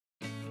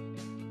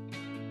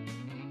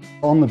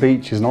On the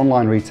Beach is an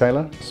online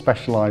retailer,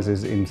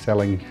 specialises in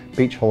selling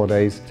beach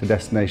holidays to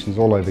destinations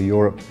all over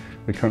Europe.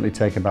 We currently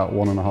take about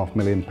 1.5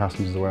 million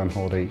passengers away on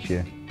holiday each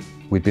year.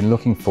 We'd been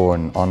looking for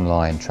an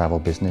online travel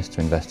business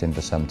to invest in for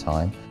some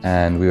time,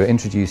 and we were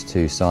introduced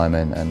to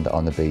Simon and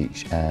On the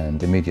Beach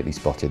and immediately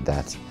spotted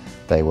that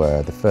they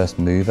were the first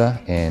mover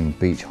in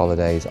beach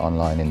holidays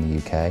online in the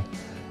UK,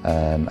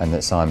 and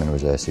that Simon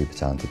was a super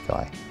talented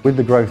guy. With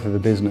the growth of the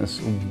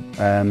business,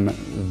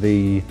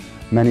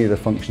 many of the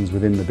functions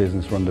within the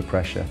business were under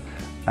pressure.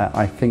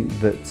 I think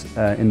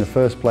that in the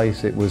first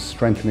place it was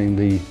strengthening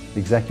the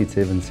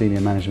executive and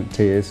senior management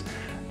tiers,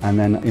 and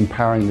then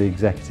empowering the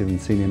executive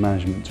and senior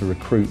management to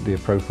recruit the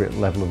appropriate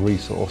level of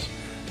resource.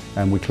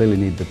 And we clearly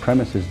need the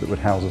premises that would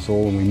house us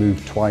all, and we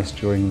moved twice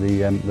during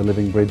the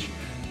Living Bridge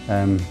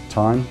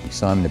time.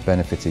 Simon had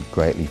benefited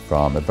greatly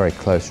from a very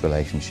close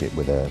relationship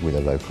with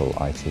a local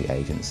IT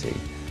agency,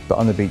 but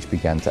On the Beach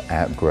began to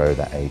outgrow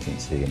that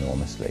agency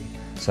enormously.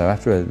 So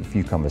after a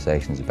few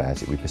conversations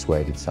about it, we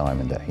persuaded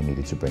Simon that he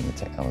needed to bring the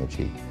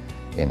technology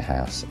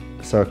in-house.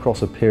 So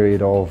across a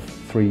period of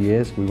 3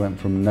 years, we went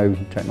from no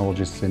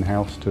technologists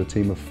in-house to a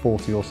team of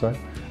 40 or so.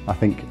 I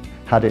think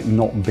had it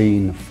not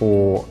been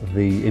for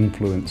the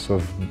influence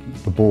of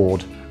the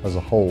board as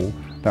a whole,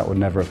 that would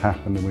never have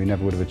happened, and we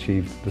never would have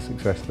achieved the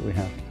success that we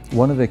have.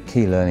 One of the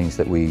key learnings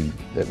that we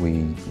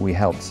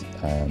helped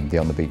the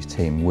On the Beach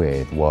team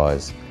with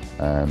was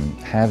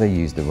how they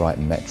use the right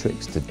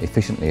metrics to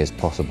efficiently as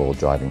possible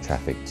driving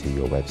traffic to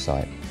your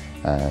website,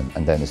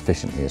 and then as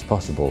efficiently as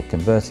possible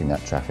converting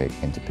that traffic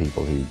into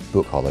people who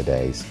book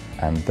holidays.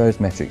 And those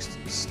metrics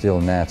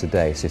still now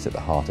today sit at the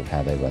heart of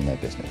how they run their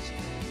business.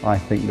 I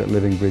think that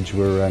Living Bridge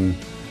were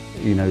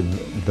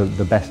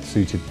the best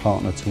suited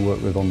partner to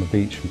work with On the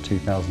Beach from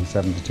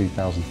 2007 to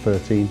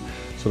 2013.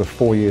 Sort of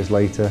 4 years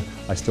later,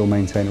 I still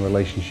maintain a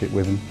relationship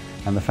with them,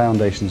 and the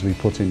foundations we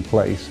put in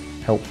place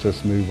helped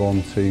us move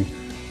on to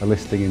a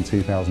listing in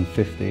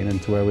 2015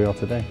 and to where we are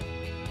today.